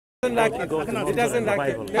Like it. It doesn't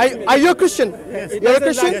like it. Are you a Christian? Yes. You're a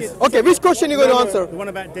Christian? Yes. Okay, which question are you going to answer? The one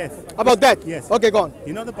about death. About that? Yes. Okay, go on.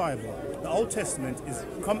 You know the Bible, the Old Testament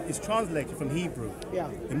is translated from Hebrew. Yeah.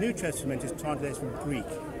 The New Testament is translated from Greek.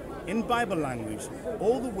 In Bible language,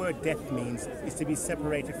 all the word death means is to be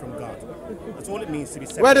separated from God. That's all it means, to be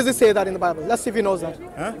separated. Where does it say that in the Bible? Let's see if he knows that.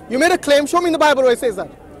 Huh? You made a claim. Show me in the Bible where it says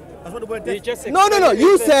that. That's what the word death No.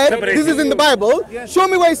 You said this is in the Bible. Yes. Show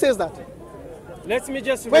me where it says that. Let me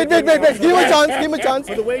just Wait. Give him a chance. Give him a chance.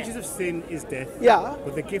 For the wages of sin is death. Yeah.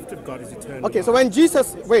 But the gift of God is eternal. Okay, so when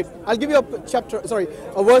Jesus, I'll give you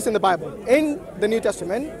a verse in the Bible. In the New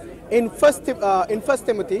Testament, in First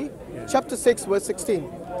Timothy, chapter 6, verse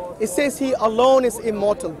 16. It says he alone is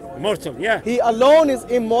immortal. Immortal, yeah. He alone is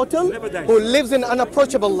immortal, Never dies. who lives in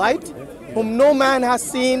unapproachable light, whom no man has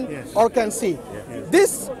seen or can see.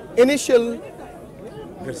 This initial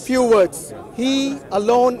few words, he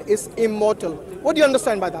alone is immortal. What do you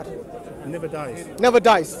understand by that? Never dies. Never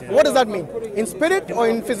dies. What does that mean? In spirit or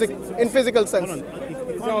in physical sense? Hold on.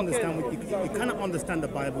 You can't understand. You cannot understand the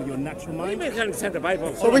Bible. Your natural mind. You can't understand the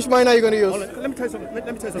Bible. So which mind are you going to use? Hold on, let me tell you something. Let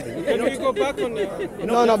me tell you something. Can we go back on the...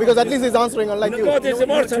 No, because at least he's answering unlike you. God is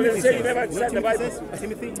immortal. Timothy You say you says? never understand the Bible.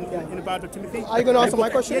 Timothy, in the Bible, Timothy. Are you going to answer my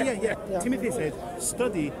question? Yeah. Timothy says,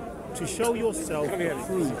 study to show yourself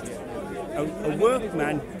approved. A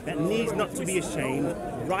workman that needs not to be ashamed,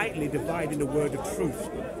 rightly dividing the word of truth.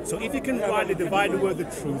 So if you can rightly divide the word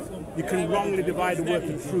of truth, you can wrongly divide the word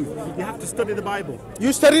of truth. You have to study the Bible.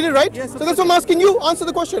 You studied it, right? Yes. So that's what I'm asking you. Answer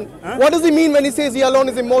the question. Huh? What does he mean when he says he alone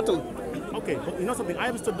is immortal? Okay, but you know something? I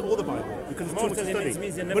haven't studied all the Bible because it's too much to study.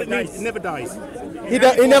 Means it But never it means dies. it never dies.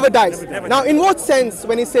 He never dies. Never dies. Now, in what sense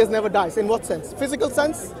when he says never dies? In what sense? Physical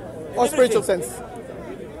sense or spiritual sense?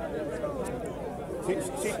 Wait.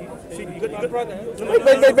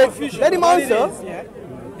 Let him answer.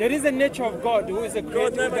 There is a nature of God who is a creator who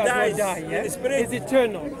does never not dies. die. Yeah? The Spirit. He's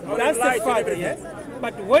eternal. That's light the Father. and Yeah? everything.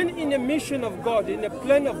 But when in a mission of God, in a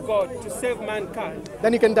plan of God to save mankind,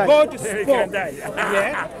 Then you can die. God He spoke. can die.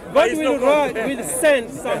 Yeah? But God it's will, not God. will send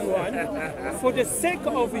someone for the sake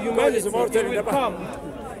of humanity. immortal He will never. come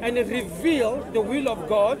and reveal the will of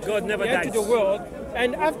God, God never to dies. the world.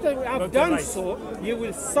 And after we have God done dies. so, you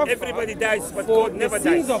will suffer Everybody dies, but for God never the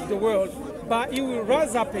sins dies. of the world. But he will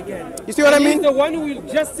rise up again. You see what I And mean? He's the one who will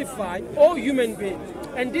justify all human beings.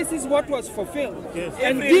 And this is what was fulfilled. Yes.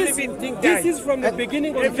 And Every this, living thing this dies. is from the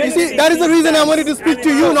beginning of You Genesis. see, that is the reason I wanted to speak to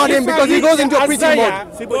you, not him, because he goes into a preaching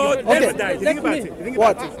mode. See, God but never dies. you think about it. You think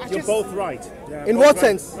What? about it. You're both right. In what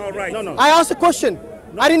sense? All right. No. I asked a question.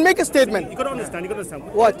 I didn't make a statement. You got to understand.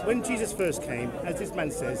 What? When Jesus first came, as this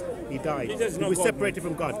man says, he died. Jesus is He not was God. separated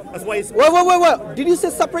from God. That's why he's Wait. Did you say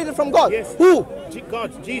separated from God? Yes. Who?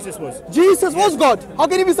 God. Jesus was. Jesus was God. How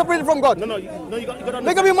can he be separated from God? No. You got to understand.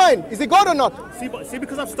 Make up your mind. Is he God or not? See,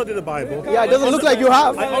 because I've studied the Bible. Yeah, it doesn't look like you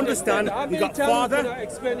have. I understand. How You many got times can I Father,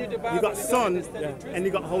 explain you the Bible? you got You don't Son, understand it. and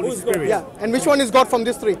you got Holy Who's God? Spirit. Yeah. And which one is God from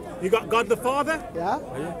these three? You got God the Father, Yeah.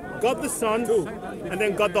 God the Son, and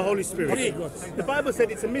then God the Holy Spirit. Three gods. The Bible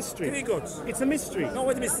said it's a mystery. Three gods. It's a mystery. No,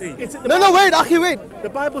 what mystery? It's No, wait, Akhi, wait. The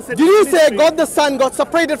Bible said. Did it's you a say mystery. God the Son got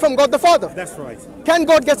separated from God the Father? That's right. Can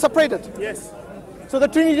God get separated? Yes. So the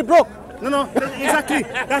Trinity broke. No, exactly.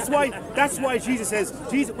 That's why Jesus says,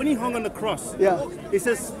 when he hung on the cross, Yeah. he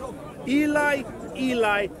says,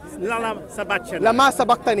 Eli, lama sabachthani. Lama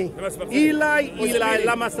sabachthani. Eli,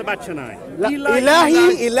 lama sabachthani.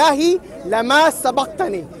 Ilahi, lama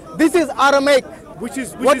sabachthani. This is Aramaic. Which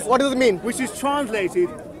is What does it mean? Which is translated,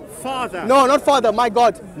 Father. No, not Father, my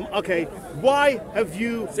God. Okay. Why have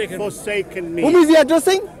you forsaken me? Whom is he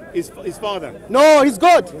addressing? His Father. No, he's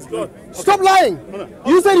God. God. Stop lying. No.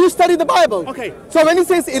 You said you studied the Bible. Okay. So when he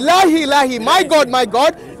says Ilahi, my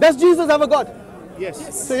God, does Jesus have a God?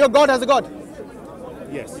 Yes. So your God has a God.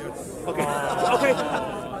 Yes. Okay. Okay.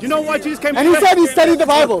 Do you know why Jesus came? And he said he studied the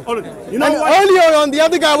Bible. Hold on. You know And why? earlier on, the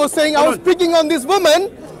other guy was saying, I was picking on this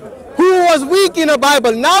woman who was weak in the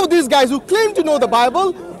Bible. Now these guys who claim to know the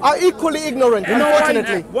Bible are equally ignorant,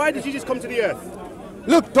 unfortunately. Why did Jesus come to the earth?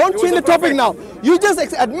 Look, don't change the topic now. You just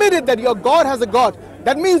admitted that your God has a God.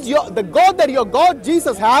 That means the God that your God,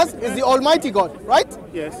 Jesus, has is the Almighty God, right?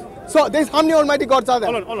 Yes. So there's how many Almighty Gods are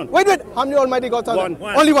there? Hold on. Wait. How many Almighty Gods are One.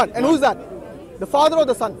 there? Only one. And who's that? The Father or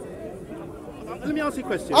the Son? Let me ask you a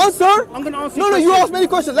question. Answer. I'm going to ask you. No, you asked many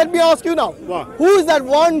questions. Let me ask you now. What? Who is that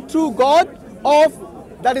one true God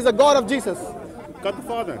that is a God of Jesus? God the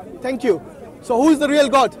Father. Thank you. So who is the real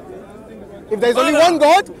God? If there is only Father. one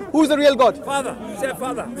God, who is the real God? Father. Say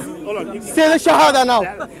Father. Hold on. Say the Shahada now.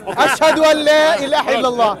 Ashhadu an la ilaha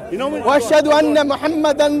illallah. You know when- Wa ashhadu anna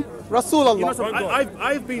Muhammadan Rasulullah. You know something?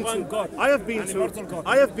 I've been One to. God. I have been An to. immortal God.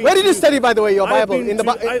 I have been. Where did you to- study, by the way, your I have Bible? been In the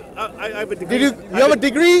to- Bi- I have a degree. Did you have a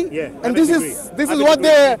degree? Yeah, I have And a this degree. is I this have is a what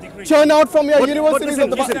degree. they churn out from your But universities listen, of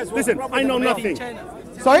the Bible. listen, I know nothing.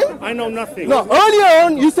 Sorry? I know nothing. No, earlier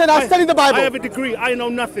on you said I studied the Bible. I have a degree. I know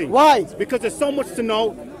nothing. Why? Because there's so much to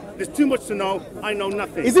know. There's too much to know. I know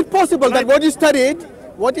nothing. Is it possible that what you studied,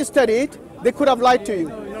 they could have lied to you?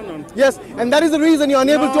 No. Yes, and that is the reason you're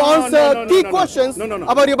unable to answer key questions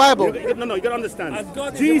about your Bible. No, you gotta understand. And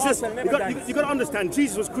God is Jesus, the one that you never got dies. to understand.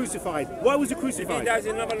 Jesus was crucified. Why was he He crucified? dies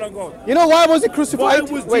in never long God. You know why was he Why crucified?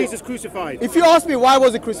 was Wait, Jesus crucified? if you ask me why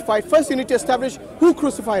was he crucified, first you need to establish who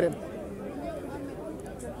crucified him.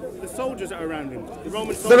 The soldiers that are around him. The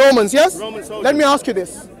Roman soldiers. The Romans, yes? The Roman soldiers. Let me ask you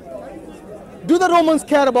this. Do the Romans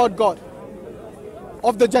care about God?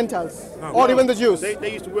 Of the Gentiles? Or even the Jews?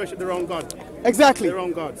 They used to worship their own God. Exactly. Their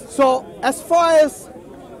own gods. So, as far as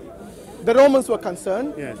the Romans were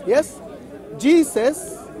concerned, Yes.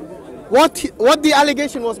 Jesus, what the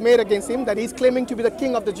allegation was made against him, that he's claiming to be the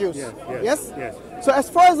king of the Jews. Yes? Yes. So, as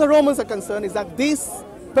far as the Romans are concerned, is that this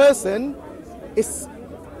person is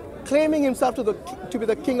claiming himself to be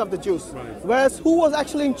the king of the Jews. Right. Whereas who was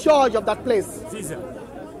actually in charge of that place? Caesar.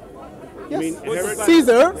 Yes. mean Herod?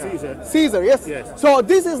 Caesar. Caesar. Caesar, yes. Yes. So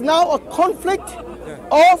this is now a conflict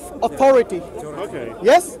of authority. Okay.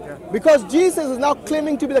 Yes? Because Jesus is now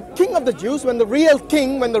claiming to be the king of the Jews when the real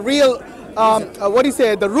king, when the real,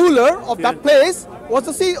 the ruler of that place was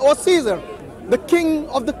Caesar, the king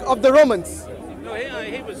of the Romans. No,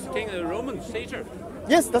 he was king of the Romans, Caesar.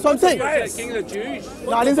 Yes, that's what I'm saying. He was king of the Jews.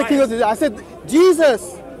 No, I didn't say king of the Jews. I said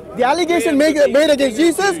Jesus. The allegation made against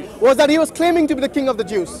Jesus was that he was claiming to be the king of the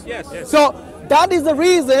Jews. Yes. So that is the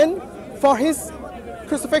reason for his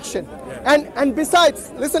crucifixion. And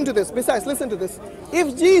besides, listen to this.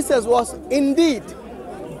 If Jesus was indeed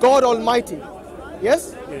God Almighty,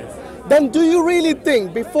 yes? Then do you really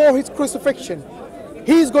think before his crucifixion,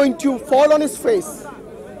 he is going to fall on his face?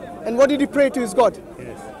 And what did he pray to his God?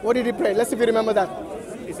 Yes. What did he pray? Let's see if you remember that.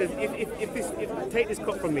 He says, if take this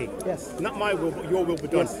cup from me, Yes. not my will, but your will be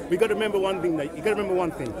done. Yes. We got to remember one thing. You got to remember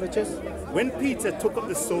one thing. Which is? When Peter took up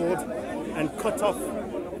the sword and cut off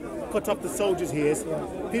the soldiers' ears,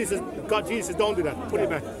 Jesus says, don't do that. Put it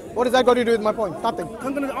back. What has that got to do with my point? Nothing.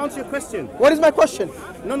 I'm going to answer your question. What is my question?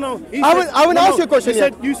 No. I will ask you a question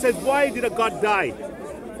yet. You said, why did a God die?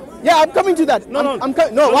 Yeah, I'm coming to that. No.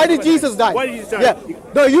 Why did Jesus die? Why did Jesus die? Yeah.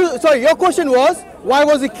 No, your question was, why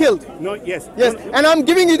was he killed? No, yes. Yes, No, and I'm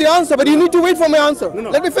giving you the answer, but you need to wait for my answer.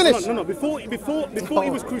 no. Let me finish. No. Before he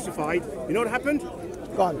was crucified, you know what happened?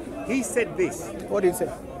 Go on. He said this. What did he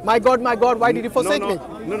say? My God, why did you forsake me?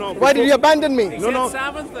 No. Why did you abandon me? No.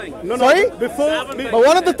 Seven thing. No. Sorry? Before. But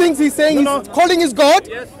one of the things he's saying, No. he's calling his God,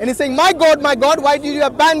 Yes. and he's saying, my God, why did you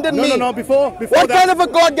abandon me? No. Before What that, kind of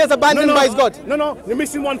a God gets abandoned by his God? No. You're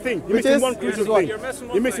missing one thing. You're Which missing is? one crucial What? thing.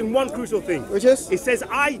 You're missing one crucial thing. Which is? It says,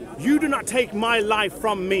 you do not take my life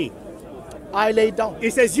from me. I laid down.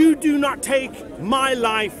 It says, you do not take my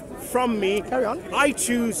life from me. Carry on. I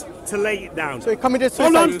choose to lay it down. So he committed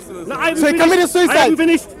Hold suicide. on. No, I haven't So he finished. committed suicide. I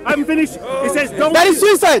haven't finished. It says, don't That you- is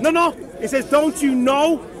suicide. No. It says, don't you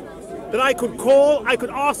know that I could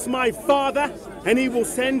ask my Father and he will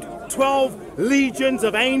send 12 legions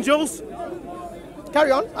of angels?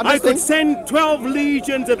 Carry on. I'm I listening. could send 12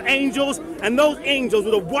 legions of angels, and those angels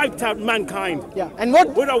would have wiped out mankind. Yeah. And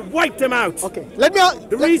what? Would have wiped them out. Okay. Let me.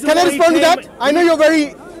 reason Can I why he respond to that? came- I know you're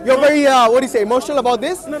very what do you say? Emotional about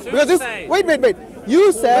this. Because this. Suicide. Wait.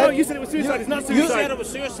 You said. No, you said it was suicide. It's not You suicide. said it was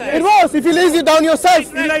suicide. It was. If you lays it down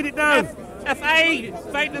yourself. He laid it down. If I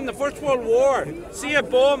fight in the First World War, see a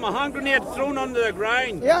bomb, a hand grenade thrown onto the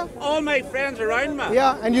ground, Yeah. all my friends around me.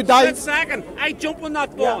 Yeah, and you died. Split second, I jump on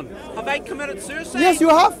that bomb. Have I committed suicide? Yes, you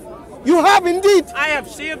have. You have indeed. I have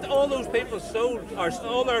saved all those people's souls, or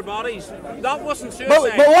all their bodies. That wasn't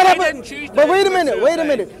suicide. But what I happened? didn't choose to But wait a commit minute. Wait a suicide.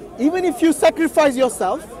 minute. Even if you sacrifice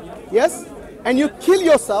yourself, yes, and you kill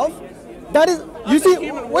yourself, that is. You That's a see.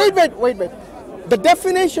 human Wait. The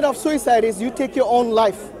definition of suicide is you take your own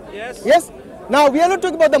life. Yes. Yes. Now we are not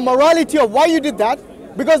talking about the morality of why you did that,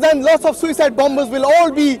 because then lots of suicide bombers will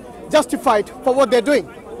all be justified for what they're doing.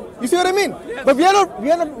 You see what I mean? Yes. But we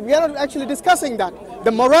are not actually discussing that.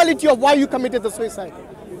 The morality of why you committed the suicide.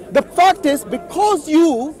 The fact is, because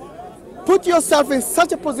you put yourself in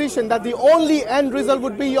such a position that the only end result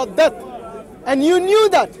would be your death, and you knew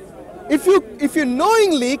that. If you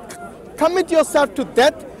knowingly commit yourself to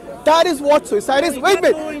death, that is what suicide is. Wait.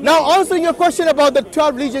 Now answering your question about the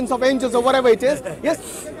 12 legions of angels or whatever it is.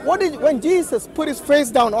 Yes. When Jesus put his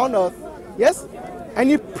face down on earth, yes, and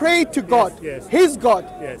he prayed to God, yes. his God,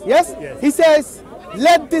 Yes. yes, Yes. he says,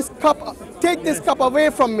 let this cup, take this cup away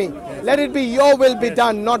from me. Let it be your will be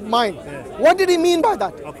done, not mine. What did he mean by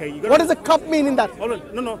that? Okay, what does the cup mean in that? Hold on,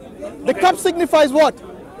 no. The cup signifies what?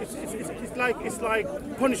 It's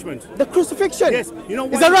like punishment. The crucifixion. Yes, you know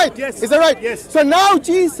what? Is that right? Yes. Is that right? Yes. So now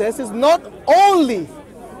Jesus is not only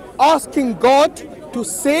asking God to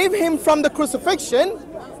save him from the crucifixion,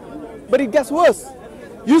 but it gets worse.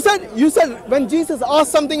 You said when Jesus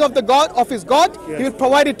asked something of his God, he will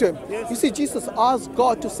provide it to him. Yes. You see, Jesus asked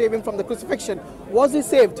God to save him from the crucifixion. Was he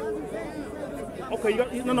saved? Okay,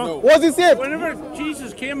 no. Was he saved? Whenever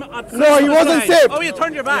Jesus came at No, he wasn't saved. Oh, you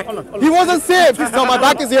turned your back. He wasn't saved. No, my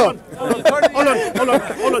back is here. Hold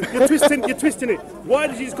on. You're twisting it. Why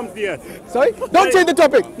did Jesus come to the earth? Sorry? Don't change the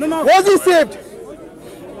topic. No. Was he saved?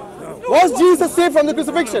 Was Jesus saved from the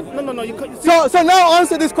crucifixion? No. You can't. So now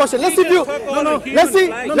answer this question. Let's see if you.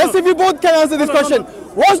 Let's see if you both can answer this question.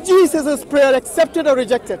 Was Jesus' prayer accepted or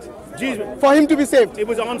rejected? Jesus, for him to be saved? It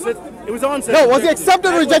was answered. No, was he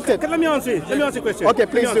accepted or rejected? Let me answer it. Let me answer the question. Okay,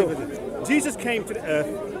 please do. Jesus came to the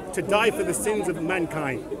earth to die for the sins of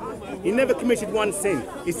mankind. He never committed one sin.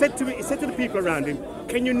 He said to the people around him,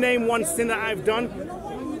 "Can you name one sin that I've done?"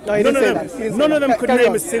 No, he didn't say that. None of them could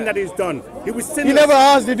name a sin that he's done. He was sinless. He never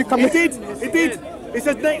asked, "Did you commit?" He did. He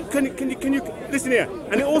says, "Can you listen here?"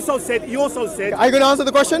 And he also said, Are you going to answer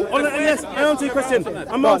the question? Oh, yes, I answer your question.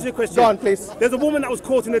 I'm answering your question. Go on, please. There's a woman that was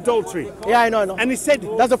caught in adultery. Yeah, I know. And he said,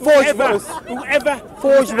 that's a forged verse.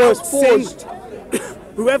 Forged.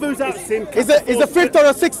 Whoever is out sin. Is the 5th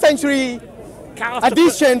or 6th century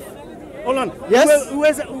addition? Hold on. Yes.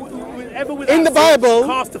 Whoever was in the Bible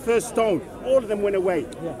cast the first stone. All of them went away.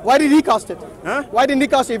 Yeah. Why did he cast it? Huh? Why didn't he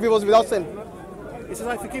cast it if he was without sin? He says,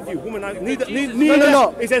 "I forgive you, woman." Neither.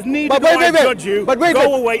 No. He says, "Neither do I judge you." But wait.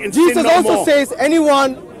 Go away and Jesus sin no also more. says,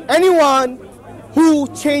 anyone who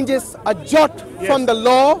changes a jot from the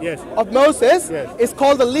law of Moses is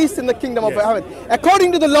called the least in the kingdom of heaven.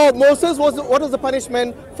 According to the law of Moses, what was the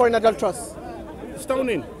punishment for an adulteress?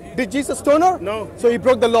 Stoning. Did Jesus stone her? No. So he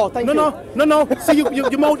broke the law. Thank you. No. See, you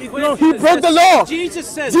no. He broke the law. Jesus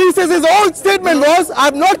says. Jesus' own statement was,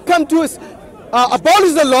 "I've not come to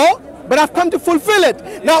abolish the law, but I've come to fulfill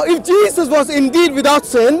it." Now, if Jesus was indeed without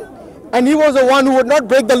sin, and he was the one who would not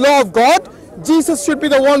break the law of God, Jesus should be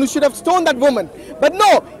the one who should have stoned that woman. But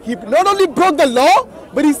no, he not only broke the law,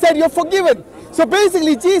 but he said, "You're forgiven." So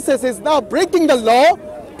basically, Jesus is now breaking the law,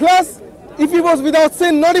 plus, if he was without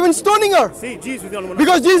sin, not even stoning her. See, Jesus was the only one.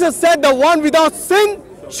 Because Jesus said, "The one without sin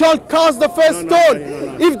shall cast the first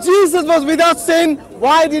stone." No. If Jesus was without sin,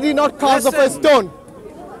 why did he not cast the first stone?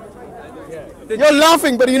 You're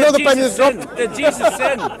laughing, but you know the pen is dropped. Did Jesus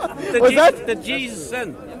sin? Did Jesus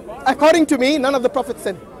sin? According to me, none of the prophets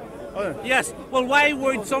sin. Yes. Well, why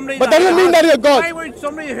would somebody? But that doesn't mean that you're God. Why would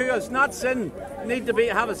somebody who has not sinned need to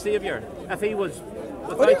have a savior if he was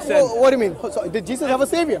without sin? What do you mean? So, did Jesus have a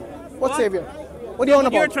savior? What savior? What are you on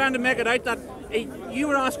about? You're trying to make it out that you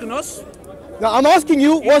were asking us. Now I'm asking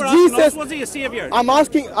you, was he a savior? I'm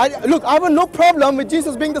asking. Look, I have no problem with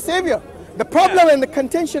Jesus being the savior. The problem and the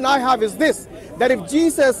contention I have is this: that if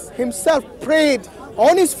Jesus himself prayed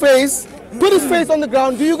on his face, put his face on the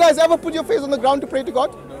ground, do you guys ever put your face on the ground to pray to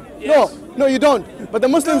God? Yes. No, you don't. But the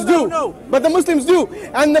Muslims do. No. But the Muslims do.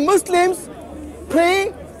 And the Muslims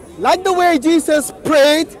pray like the way Jesus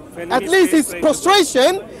prayed, at least his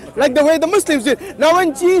prostration, like the way the Muslims did. Now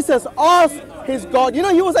when Jesus asked his God, you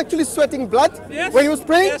know, he was actually sweating blood when he was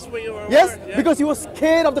praying. Yes, we were aware, Because he was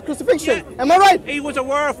scared of the crucifixion. Am I right? He was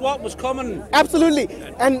aware of what was coming. Absolutely.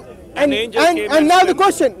 And now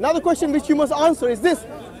the question which you must answer is this: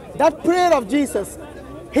 that prayer of Jesus,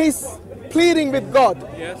 his pleading with God,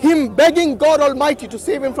 him begging God Almighty to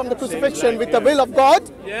save him from the crucifixion with the will of God,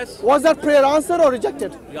 was that prayer answered or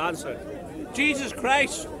rejected? The answer. Jesus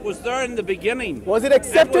Christ was there in the beginning. Was it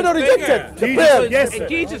accepted or rejected? The prayer? Yes.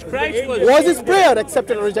 Jesus Christ was his prayer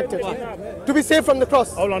accepted or rejected? To be saved from the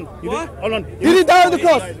cross. Hold on. Hold on. Did he die on the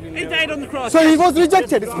cross? He died on the cross. So he was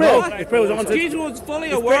rejected, his prayer. His prayer was answered. Jesus was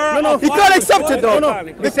fully aware. He can't accept it though.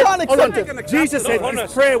 He can't accept it. Jesus said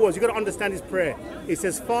his prayer was, you got to understand his prayer. He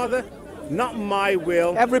says, "Father, not my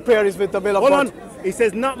will." Every prayer is with the will of God. Hold on. He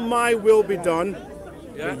says, "Not my will be done,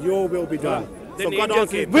 but your will be done." So God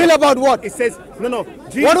answered. Will about what? It says, no.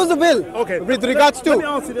 Jesus, what was the will? Okay. With regards to? Let me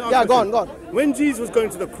answer the go on. When Jesus was going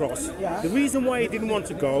to the cross, the reason why he didn't want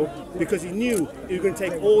to go, because he knew he was going to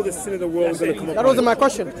take all the sin of the world. That wasn't my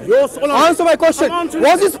question. Answer my question.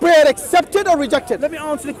 Was his prayer accepted or rejected? Let me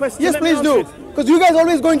answer the question. Yes, please do. Because you guys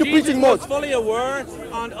always go into preaching mode. Jesus was fully aware,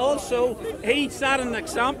 and also he set an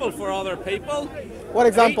example for other people. What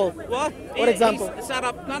example? What example? He set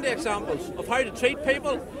up plenty of examples of how to treat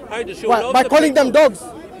people, how to show love by to calling people. them dogs.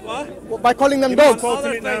 What? By calling them dogs.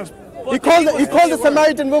 quoting it now. He called the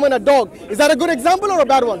Samaritan woman a dog. Is that a good example or a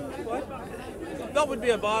bad one? That would be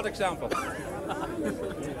a bad example.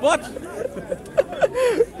 But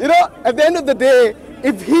You know, at the end of the day,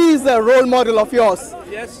 if he's a role model of yours,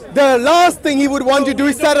 yes, the last thing he would want to do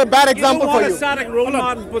is set a bad example for you. Static role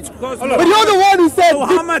model, but because But you're the one who said,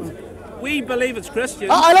 Muhammad, we believe it's Christian.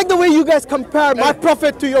 I like the way you guys compare my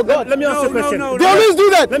prophet to your God. Let me ask you a question. They always do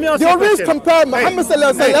that. Let me ask They you a always question. compare Muhammad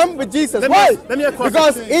sallallahu alaihi wasallam with Jesus. Why? let me ask you a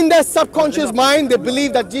Because question. in their subconscious mind, they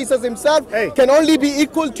believe that Jesus himself can only be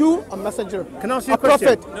equal to a messenger, Can I ask you a a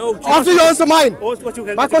question? prophet. No, After you answer mine, What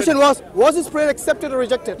my question was his prayer accepted or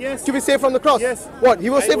rejected? Yes. To be saved from the cross? Yes. What?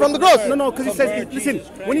 He was saved from the cross? No, because he says, listen,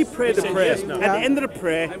 when he prayed the prayer, at the end of the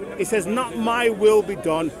prayer, he says, not my will be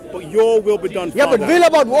done, but your will be done, Yeah, Father. but will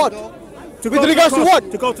about what? To With go to the regards to cross,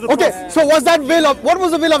 what? to go to the okay, cross. so was that will of, what was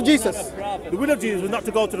the will of Jesus? The will of Jesus was not to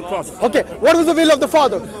go to the cross, Okay, what was the will of the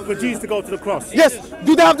Father? for Jesus to go to the cross. Yes,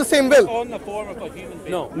 do they have the same will? On the form of a human being.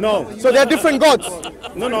 No, So they are different gods.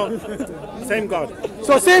 no, same God.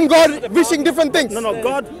 So same God wishing different things. No,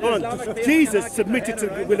 God, hold on. Jesus submitted to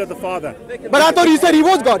the will of the Father. But I thought you said he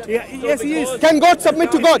was God. Yeah, yes, he is. Can God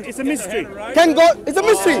submit to God? It's a mystery. Can God? It's a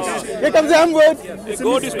mystery. Here comes the M word.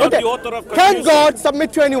 God is not Okay. the author of Can confusion. God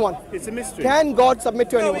submit to anyone? It's a mystery. Can God submit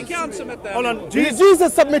to No, we anyone? can't submit that. Hold on, Did Jesus.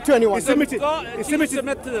 Jesus submit to anyone? He submitted. God, He Jesus submitted.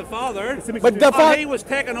 submit to the Father. But the And he Father. was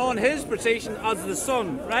taking on his position as the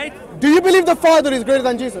Son, right? Do you believe the Father is greater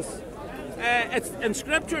than Jesus? It's in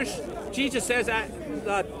scriptures. Jesus says that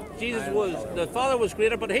the Father was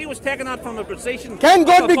greater, but he was taking that from a position Can of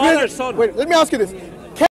God a be greater? Father's Son. Wait, let me ask you this.